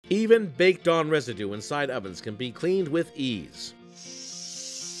Even baked-on residue inside ovens can be cleaned with ease.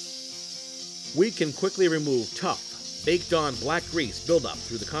 We can quickly remove tough, baked-on black grease buildup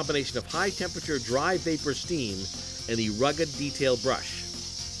through the combination of high-temperature dry vapor steam and the rugged detail brush.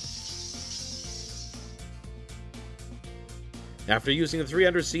 After using the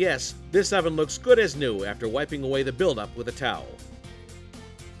 300 CS, this oven looks good as new after wiping away the buildup with a towel.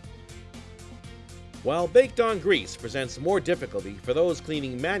 While baked-on grease presents more difficulty for those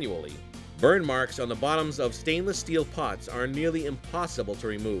cleaning manually, burn marks on the bottoms of stainless steel pots are nearly impossible to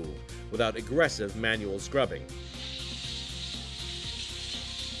remove without aggressive manual scrubbing.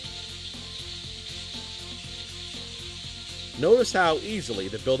 Notice how easily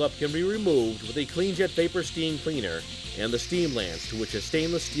the buildup can be removed with a KleenJet Vapor Steam Cleaner and the steam lance to which a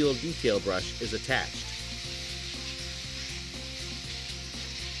stainless steel detail brush is attached.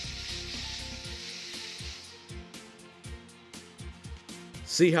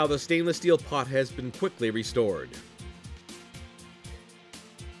 See how the stainless steel pot has been quickly restored.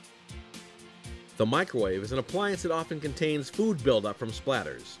 The microwave is an appliance that often contains food buildup from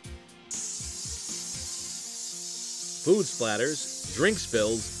splatters. Food splatters, drink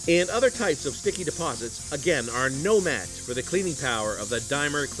spills, and other types of sticky deposits, again, are no match for the cleaning power of the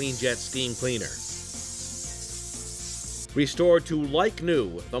Daimer KleenJet Steam Cleaner. Restored to like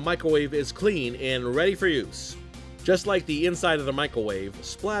new, the microwave is clean and ready for use. Just like the inside of the microwave,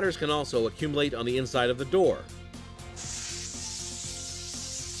 splatters can also accumulate on the inside of the door.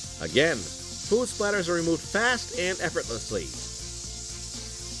 Again, food splatters are removed fast and effortlessly.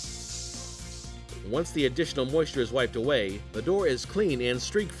 Once the additional moisture is wiped away, the door is clean and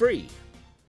streak-free.